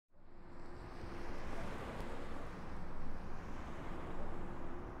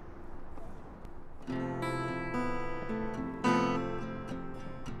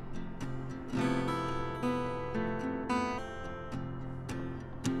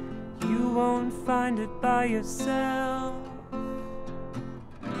won't find it by yourself.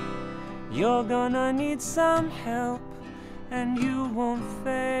 You're gonna need some help, and you won't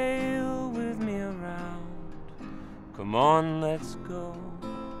fail with me around. Come on, let's go.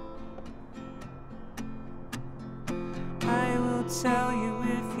 I will tell you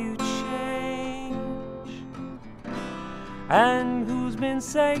if you change. And who's been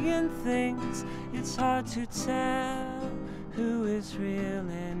saying things? It's hard to tell who is real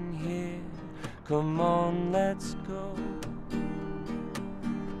in here. Come on, let's go.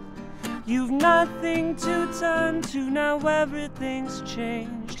 You've nothing to turn to, now everything's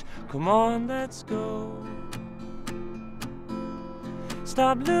changed. Come on, let's go.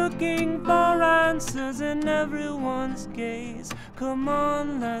 Stop looking for answers in everyone's gaze. Come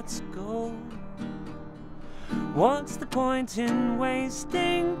on, let's go. What's the point in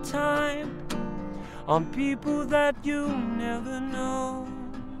wasting time on people that you never know?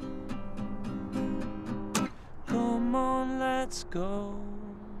 Come on, let's go.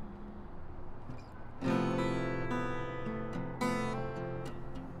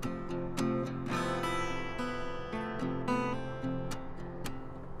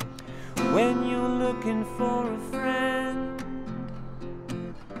 When you're looking for a friend,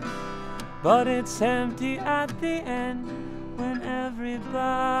 but it's empty at the end. When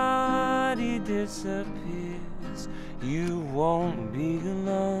everybody disappears, you won't be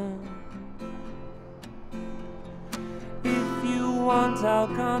alone. If you want, I'll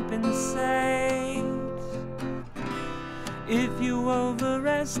compensate. If you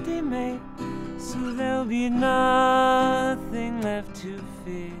overestimate, so there'll be nothing left to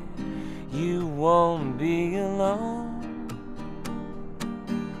fear. You won't be alone.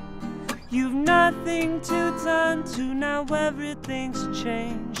 You've nothing to turn to, now everything's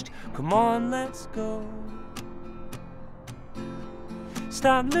changed. Come on, let's go.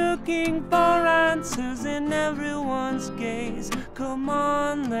 Stop looking for answers in everyone's gaze. Come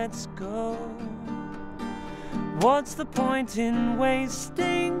on, let's go. What's the point in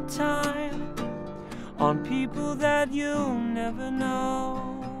wasting time on people that you'll never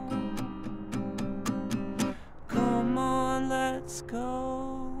know? Come on, let's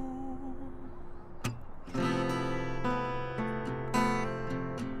go.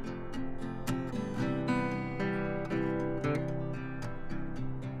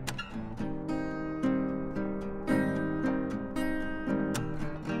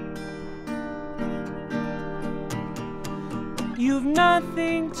 You've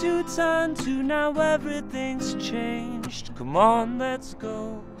nothing to turn to, now everything's changed. Come on, let's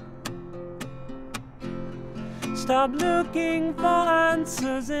go. Stop looking for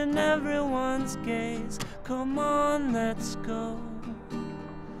answers in everyone's gaze. Come on, let's go.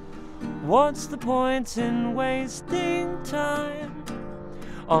 What's the point in wasting time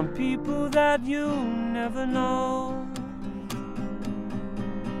on people that you'll never know?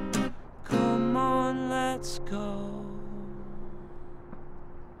 Come on, let's go.